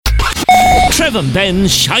Trev and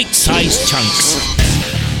Ben's shite-sized chunks.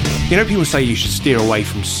 You know, people say you should steer away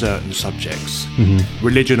from certain subjects.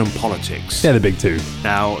 Religion and politics. They're the big two.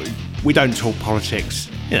 Now, we don't talk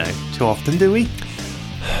politics, too often, do we?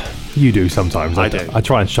 You do sometimes. I do. I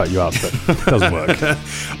try and shut you up, but it doesn't work.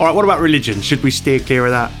 All right, what about religion? Should we steer clear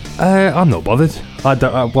of that? I'm not bothered. I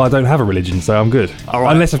don't have a religion, so I'm good. All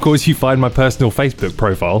right. Unless, of course, you find my personal Facebook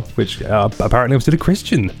profile, which apparently I'm still a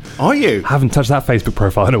Christian. Are you? I haven't touched that Facebook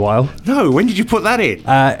profile in a while. No, when did you put that in?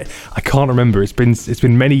 I can't remember. It's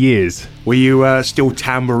been many years. Were you still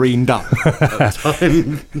tambourined up at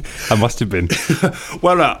the time? I must have been.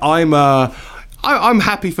 Well, look, I'm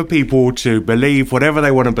happy for people to believe whatever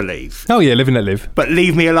they want to believe. Oh yeah, live and let live. But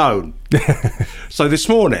leave me alone. So this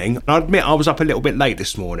morning, I admit I was up a little bit late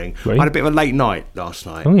this morning. Right. I had a bit of a late night last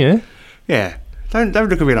night. Oh yeah? Yeah. Don't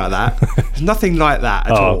look at me like that. There's nothing like that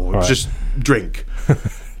at all. Right. Just drink.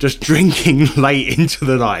 Just drinking late into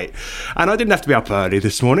the night. And I didn't have to be up early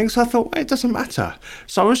this morning, so I thought, well, it doesn't matter.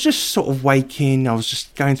 So I was just sort of waking. I was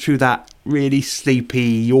just going through that really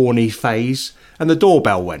sleepy, yawny phase, and the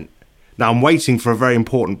doorbell went. Now I'm waiting for a very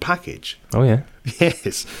important package. Oh yeah.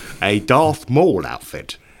 Yes, a Darth Maul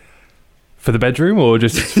outfit. For the bedroom or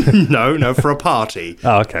just? No, for a party.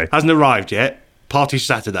 Oh, okay. Hasn't arrived yet. Party's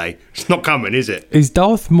Saturday. It's not coming, is it? Is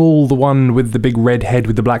Darth Maul the one with the big red head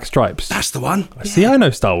with the black stripes? That's the one. See, I know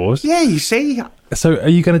Star Wars. Yeah, you see? So are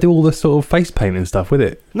you going to do all the sort of face paint and stuff with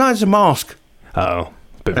it? No, it's a mask. Oh,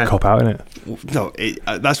 bit of a cop out, isn't it? No,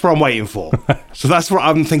 that's what I'm waiting for. So that's what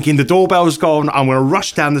I'm thinking. The doorbell's gone. I'm going to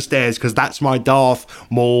rush down the stairs because that's my Darth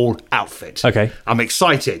Maul outfit. Okay. I'm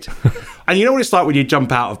excited. And you know what it's like when you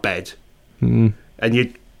jump out of bed and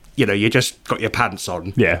you just got your pants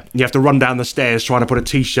on. Yeah. You have to run down the stairs trying to put a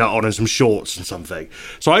T-shirt on and some shorts and something.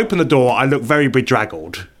 So I open the door. I look very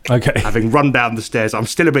bedraggled. Okay. Having run down the stairs, I'm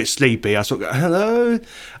still a bit sleepy. I sort of go, hello?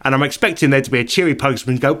 And I'm expecting there to be a cheery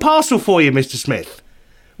postman go, parcel for you, Mr. Smith.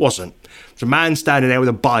 Wasn't. There's a man standing there with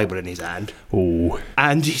a Bible in his hand. Ooh.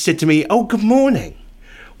 And he said to me, oh, good morning.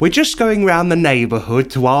 We're just going round the neighbourhood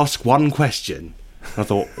to ask one question. I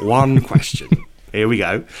thought, one question. Here we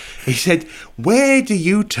go. He said, where do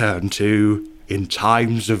you turn to in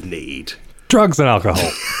times of need? Drugs and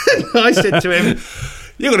alcohol. I said to him,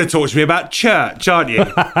 you're going to talk to me about church, aren't you?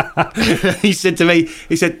 He said to me,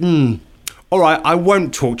 all right, I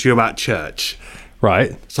won't talk to you about church.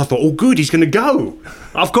 Right. So I thought, oh, good, he's going to go.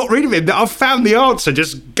 I've got rid of him. I've found the answer.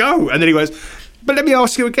 Just go. And then he goes, but let me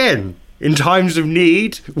ask you again. In times of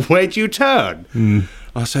need, where do you turn?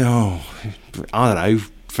 I said, oh, I don't know,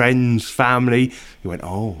 friends, family. He went,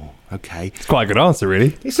 oh, okay. It's quite a good answer,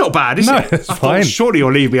 really. It's not bad, is it? It's I fine. thought, surely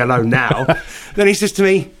you'll leave me alone now. Then he says to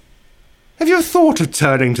me, have you ever thought of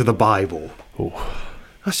turning to the Bible? Ooh.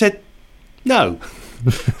 I said, no.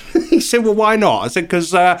 He said, well, why not? I said,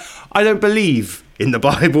 because I don't believe in the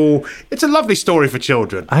Bible. It's a lovely story for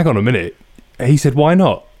children. Hang on a minute. He said, why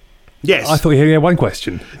not? Yes. I thought he only had one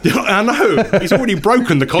question. I know. He's already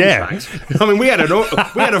broken the contract. Yeah. I mean, we had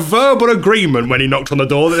a verbal agreement when he knocked on the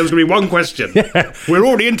door that there was going to be one question. Yeah. We're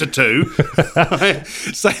already into two.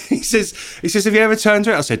 So he says, have you ever turned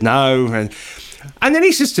to it? I said, no. And then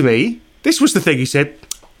he says to me, this was the thing, he said,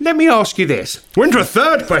 let me ask you this. We're into a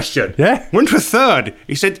third question. Yeah. We're into a third.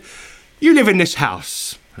 He said, you live in this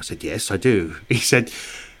house? I said, yes, I do. He said,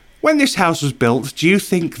 when this house was built, do you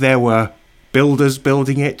think there were builders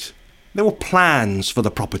building it? There were plans for the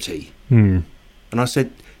property. And I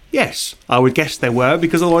said, yes, I would guess there were,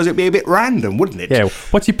 because otherwise it'd be a bit random, wouldn't it? Yeah,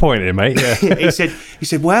 what's your point here, mate? Yeah. he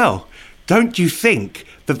said, well, don't you think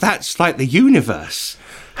that that's like the universe?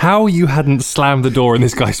 How you hadn't slammed the door in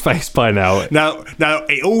this guy's face by now? Now,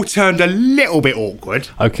 it all turned a little bit awkward.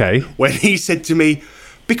 Okay. When he said to me,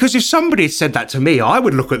 because if somebody had said that to me, I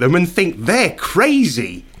would look at them and think they're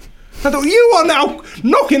crazy. I thought, you are now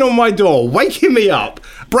knocking on my door, waking me up,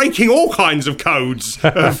 breaking all kinds of codes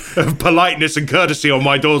of politeness and courtesy on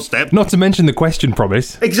my doorstep. Not to mention the question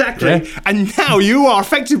promise. Exactly. Yeah. And now you are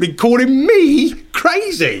effectively calling me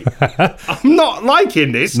crazy. I'm not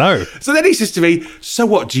liking this. No. So then he says to me, so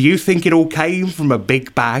what, do you think it all came from a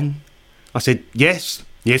big bang? I said, yes,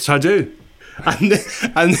 I do. And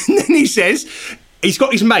then he says, he's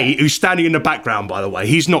got his mate who's standing in the background, by the way.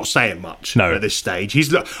 He's not saying much at this stage.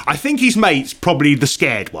 I think his mate's probably the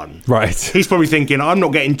scared one. Right. He's probably thinking, I'm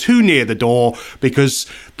not getting too near the door because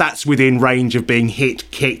that's within range of being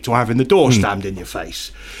hit, kicked, or having the door slammed in your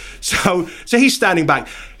face. So he's standing back.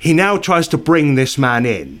 He now tries to bring this man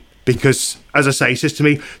in because, as I say, he says to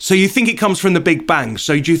me, so you think it comes from the Big Bang?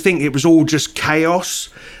 So do you think it was all just chaos?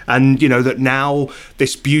 And, that now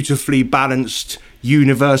this beautifully balanced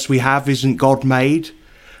universe we have isn't God made?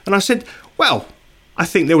 And I said, well, I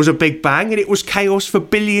think there was a Big Bang and it was chaos for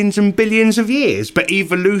billions and billions of years. But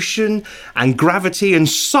evolution and gravity and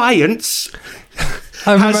science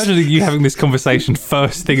I'm imagining you having this conversation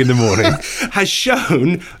first thing in the morning. has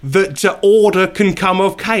shown that order can come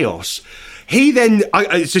of chaos. He then,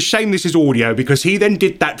 it's a shame this is audio, because he then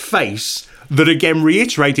did that face that again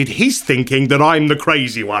reiterated his thinking that I'm the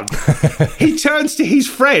crazy one. He turns to his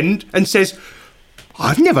friend and says,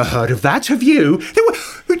 I've never heard of that, have you?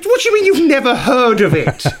 What do you mean you've never heard of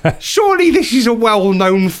it? Surely this is a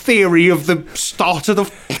well-known theory of the start of the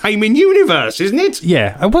flaming universe, isn't it?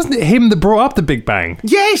 Yeah, and wasn't it him that brought up the Big Bang?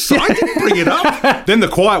 Yes, I didn't bring it up. Then the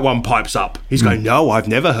quiet one pipes up. He's going, no, I've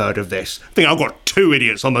never heard of this. I think I've got 2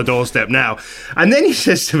 idiots on the doorstep now. And then he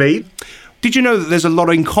says to me, did you know that there's a lot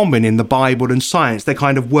in common in the Bible and science? They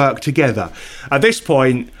kind of work together. At this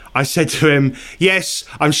point, I said to him, yes,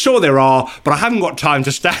 I'm sure there are, but I haven't got time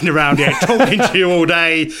to stand around here talking to you all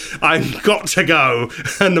day. I've got to go.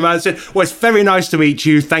 And the man said, well, it's very nice to meet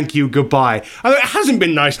you. Thank you. Goodbye. I thought, it hasn't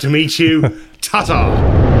been nice to meet you.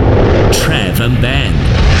 Ta-ta. Trev and Ben.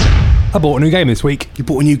 I bought a new game this week. You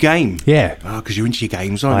bought a new game? Yeah. Oh, because you're into your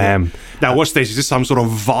games, aren't you? I am. Now, what's this? Is this some sort of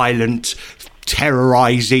violent,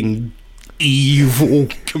 terrorising, evil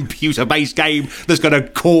computer-based game that's going to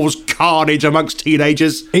cause carnage amongst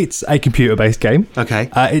teenagers? It's a computer-based game. Okay.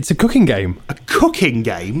 It's a cooking game. A cooking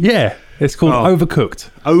game? Yeah. It's called Overcooked.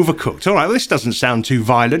 Overcooked. All right, well, this doesn't sound too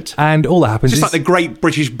violent. And all that happens It's is... just like the Great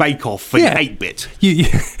British Bake Off for 8-bit.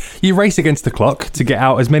 You race against the clock to get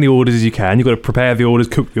out as many orders as you can. You've got to prepare the orders,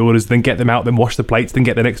 cook the orders, then get them out, then wash the plates, then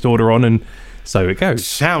get the next order on, and so it goes.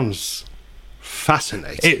 Sounds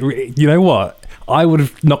fascinating. You know what? I would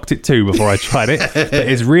have knocked it 2 before I tried it, but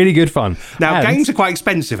it's really good fun. Now, games are quite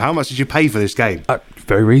expensive. How much did you pay for this game?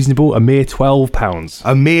 Very reasonable, a mere £12.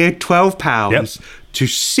 A mere £12 Yep. to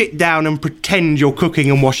sit down and pretend you're cooking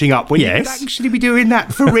and washing up when you could actually be doing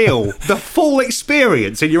that for real. The full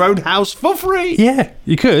experience in your own house for free. Yeah,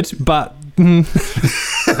 you could, but...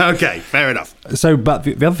 Okay, fair enough. So, but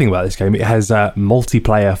the other thing about this game, it has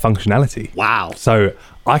multiplayer functionality. Wow. So,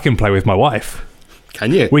 I can play with my wife.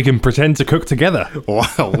 Can you? We can pretend to cook together.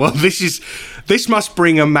 Wow. Well, this must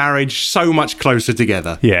bring a marriage so much closer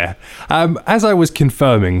together. Yeah. As I was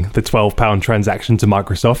confirming the £12 transaction to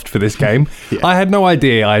Microsoft for this game, I had no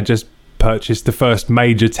idea I had just purchased the first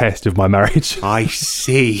major test of my marriage. I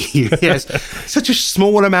see. Yes. Such a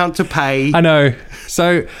small amount to pay. I know.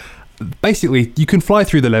 So... basically, you can fly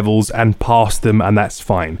through the levels and pass them, and that's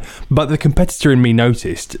fine. But the competitor in me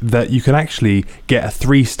noticed that you can actually get a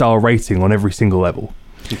 3-star rating on every single level.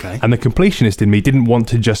 Okay. And the completionist in me didn't want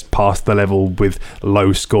to just pass the level with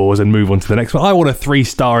low scores and move on to the next one. I want a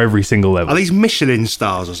 3-star every single level. Are these Michelin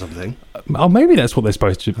stars or something? Oh, maybe that's what they're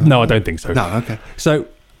supposed to... No, I don't think so. No, okay. So...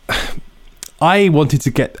 I wanted to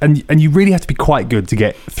get... And you really have to be quite good to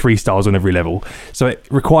get 3 stars on every level. So it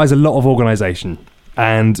requires a lot of organisation.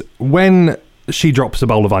 And when she drops a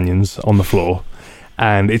bowl of onions on the floor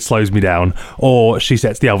and it slows me down, or she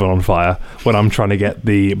sets the oven on fire when I'm trying to get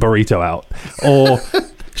the burrito out, or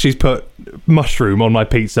she's put mushroom on my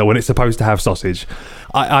pizza when it's supposed to have sausage,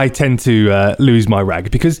 I tend to lose my rag,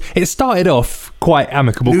 because it started off quite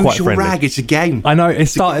amicable, quite friendly. Lose your rag, it's a game. I know, it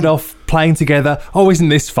started off playing together. Oh, isn't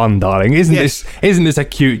this fun, darling? Isn't this a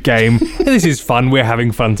cute game? This is fun. We're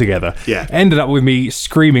having fun together. Yeah. Ended up with me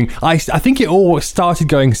screaming. I think it all started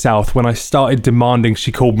going south when I started demanding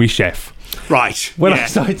she called me chef. Right. When I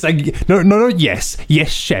started saying, no, yes,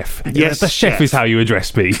 chef. Yes, the chef is how you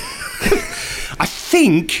address me. I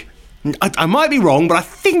think... I might be wrong, but I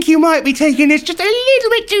think you might be taking this just a little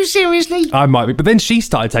bit too seriously. I might be, but then she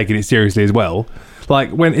started taking it seriously as well. Like,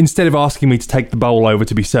 when instead of asking me to take the bowl over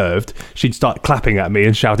to be served, she'd start clapping at me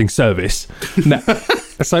and shouting service. Now,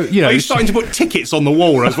 so, you know... Are you starting to put tickets on the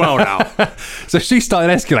wall as well now? So she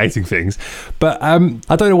started escalating things. But I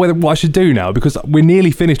don't know what I should do now, because we're nearly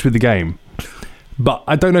finished with the game. But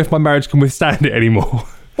I don't know if my marriage can withstand it anymore.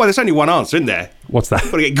 Well, there's only one answer, isn't there? What's that?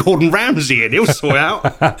 Got to get Gordon Ramsay in. He'll sort out.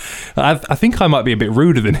 I think I might be a bit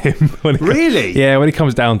ruder than him. Really? Yeah, when it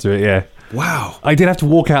comes down to it, yeah. Wow. I did have to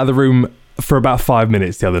walk out of the room for about 5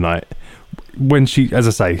 minutes the other night. When she, as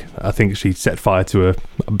I say, I think she set fire to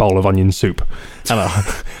a bowl of onion soup. And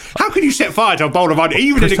how can you set fire to a bowl of onion,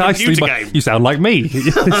 even in a computer game? You sound like me.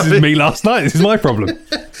 This is me last night. This is my problem.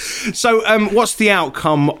 So, what's the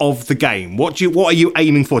outcome of the game? What are you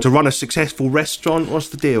aiming for? To run a successful restaurant? What's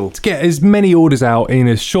the deal? To get as many orders out in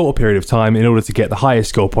as short a period of time in order to get the highest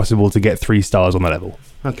score possible to get 3 stars on the level.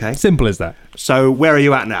 Okay. Simple as that. So, where are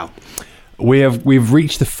you at now? We've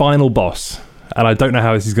reached the final boss. And I don't know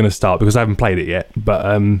how this is going to start because I haven't played it yet.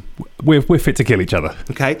 But we're fit to kill each other.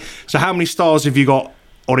 Okay. So how many stars have you got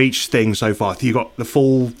on each thing so far? You got the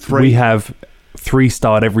full 3? We have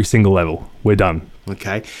 3-starred every single level. We're done.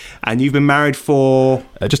 Okay. And you've been married for?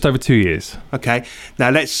 Just over 2 years. Okay. Now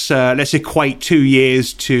let's equate 2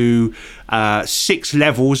 years to 6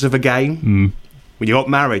 levels of a game. When you got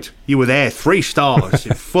married, you were there, 3 stars,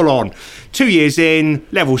 full on. 2 years in,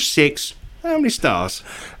 level 6. How many stars?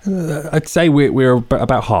 I'd say we're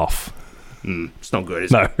about half. It's not good,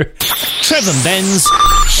 is it? No. Trev and Ben's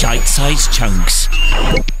shite-sized chunks.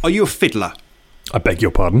 Are you a fiddler? I beg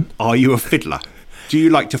your pardon. Are you a fiddler? Do you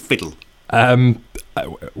like to fiddle?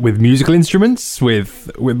 With musical instruments, with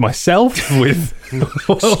myself, with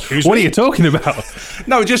what are you talking about?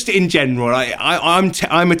 No, just in general.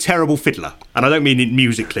 I'm a terrible fiddler, and I don't mean it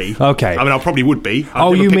musically. Okay. I mean, I probably would be.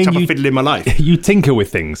 I've never picked up a fiddle in my life. You tinker with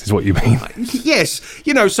things, is what you mean? Yes,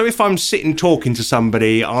 so if I'm sitting talking to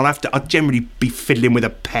somebody, I'll generally be fiddling with a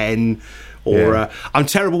pen, or I'm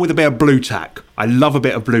terrible with a bit of blue tack. I love a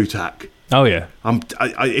bit of blue tack. Oh yeah.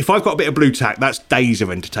 If I've got a bit of blue tack, that's days of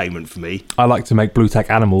entertainment for me. I like to make blue tack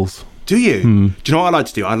animals. Do you? Do you know what I like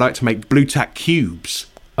to do? I like to make blue tack cubes.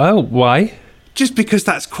 Oh, why? Just because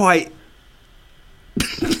that's quite.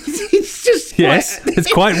 It's just.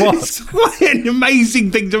 It's quite what? It's quite an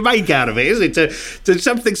amazing thing to make out of it, isn't it? To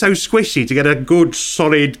something so squishy to get a good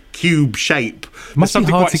solid cube shape. Must be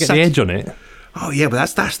hard to get the edge on it. Oh yeah,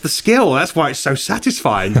 but that's the skill. That's why it's so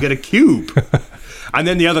satisfying to get a cube. And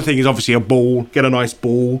then the other thing is obviously a ball. Get a nice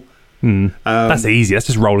ball. That's easy. That's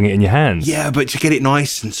just rolling it in your hands. Yeah, but to get it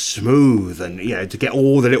nice and smooth and, to get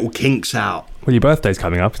all the little kinks out. Well, your birthday's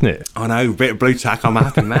coming up, isn't it? I know, a bit of blue tack, I'm a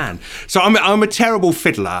happy man. So I'm a terrible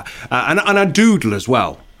fiddler and I doodle as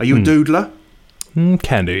well. Are you a doodler?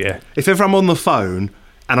 Can do, yeah. If ever I'm on the phone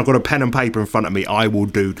and I've got a pen and paper in front of me, I will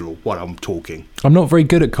doodle while I'm talking. I'm not very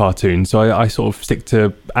good at cartoons, so I sort of stick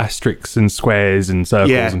to asterisks and squares and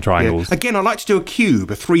circles and triangles. Yeah. Again, I like to do a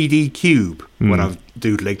 3D cube when I'm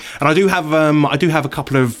doodling, and I do have a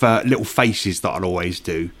couple of little faces that I'll always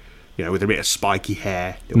do. With a bit of spiky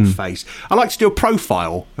hair, little face. I like to do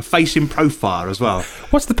a face in profile as well.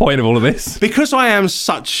 What's the point of all of this? Because I am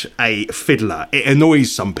such a fiddler, it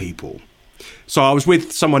annoys some people. So I was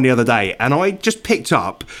with someone the other day and I just picked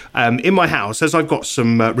up, in my house, as I've got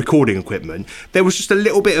some recording equipment, there was just a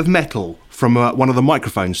little bit of metal from one of the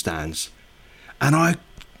microphone stands. And I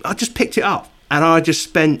just picked it up and I just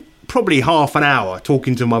spent probably half an hour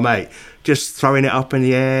talking to my mate, just throwing it up in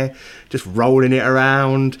the air, just rolling it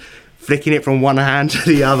around, flicking it from one hand to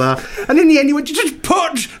the other. And in the end, he went, just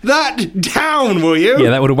put that down, will you?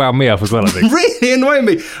 Yeah, that would have wound me up as well, I think. Really annoying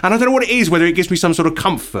me. And I don't know what it is, whether it gives me some sort of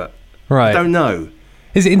comfort. Right. I don't know.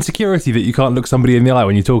 Is it insecurity that you can't look somebody in the eye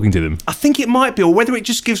when you're talking to them? I think it might be, or whether it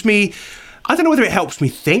just gives me... I don't know whether it helps me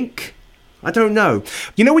think. I don't know.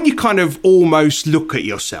 When you kind of almost look at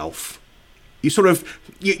yourself, you sort of...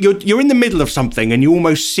 You're in the middle of something and you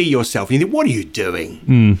almost see yourself and you think, what are you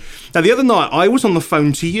doing? Now, the other night, I was on the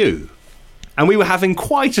phone to you and we were having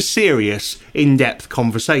quite a serious, in-depth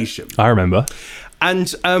conversation. I remember.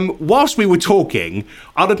 And whilst we were talking,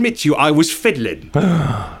 I'll admit to you, I was fiddling.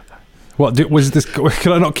 What was this?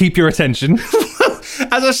 Can I not keep your attention?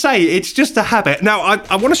 As I say, it's just a habit. Now,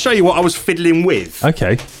 I want to show you what I was fiddling with.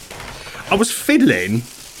 Okay. I was fiddling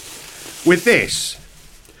with this.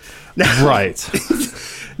 Now, right.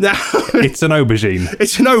 Now, it's an aubergine.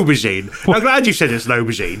 It's an aubergine. I'm glad you said it's an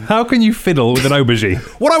aubergine. How can you fiddle with an aubergine?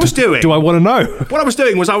 What I was doing... Do I want to know? What I was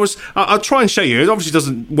doing was I'll try and show you. It obviously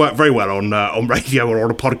doesn't work very well on radio or on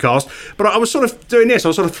a podcast, but I was sort of doing this. I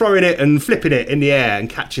was sort of throwing it and flipping it in the air and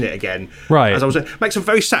catching it again. Right. As I was makes a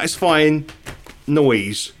very satisfying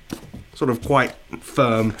noise. Sort of quite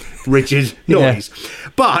firm, rigid noise.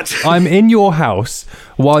 Yeah. But... I'm in your house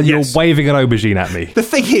while you're waving an aubergine at me. The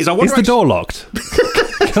thing is... Is the door locked?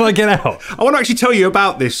 Can I get out? I want to actually tell you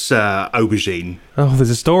about this aubergine. Oh,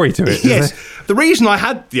 there's a story to it. Yes. The reason I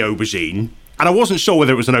had the aubergine, and I wasn't sure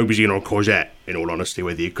whether it was an aubergine or a courgette, in all honesty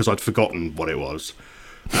with you, because I'd forgotten what it was.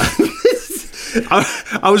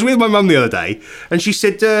 I was with my mum the other day, and she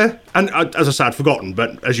said, as I said, I'd forgotten,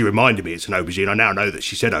 but as you reminded me, it's an aubergine. I now know that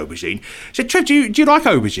she said aubergine. She said, Trev, do you like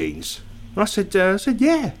aubergines? And I said,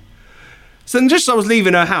 yeah. So then just as I was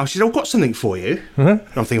leaving her house, she said, I've got something for you. And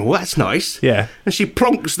I'm thinking, well, that's nice. Yeah. And she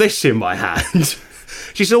plonks this in my hand.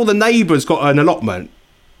 She said, all the neighbours got an allotment,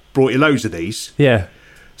 brought you loads of these. Yeah.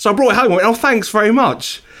 So I brought it home and went, oh, thanks very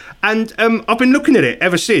much. And I've been looking at it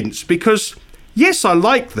ever since because, yes, I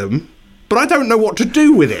like them, but I don't know what to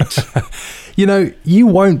do with it. You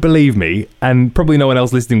won't believe me, and probably no one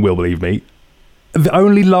else listening will believe me.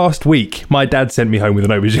 only last week, my dad sent me home with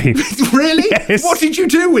an aubergine. Really? Yes. What did you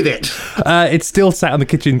do with it? It's still sat on the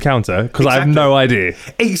kitchen counter because I have no idea.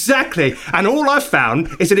 Exactly. And all I've found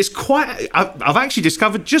is that it's quite... I've actually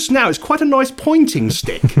discovered just now it's quite a nice pointing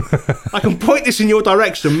stick. I can point this in your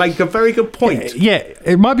direction and make a very good point. Yeah,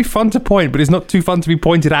 it might be fun to point, but it's not too fun to be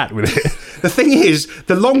pointed at with it. The thing is,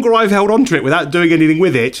 the longer I've held onto it without doing anything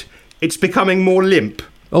with it, it's becoming more limp.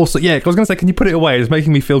 Also, yeah, I was going to say, can you put it away? It's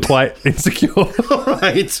making me feel quite insecure. All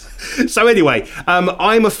right. So anyway,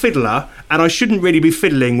 I'm a fiddler, and I shouldn't really be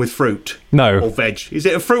fiddling with fruit. No. Or veg. Is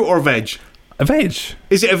it a fruit or a veg? A veg.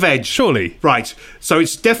 Is it a veg? Surely. Right. So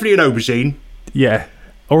it's definitely an aubergine. Yeah.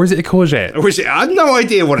 Or is it a courgette? Or is it? I have no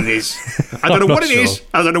idea what it is. I don't know what it is.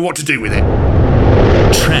 I don't know what to do with it.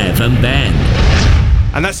 Trev and Ben.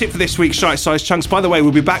 And that's it for this week's Shite Size Chunks. By the way,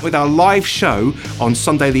 we'll be back with our live show on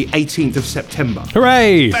Sunday the 18th of September.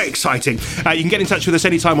 Hooray! Very exciting. You can get in touch with us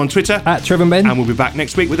anytime on Twitter. At Trev and Ben. And we'll be back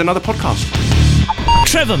next week with another podcast.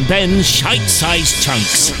 Trev and Ben's Shite Size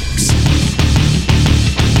Chunks.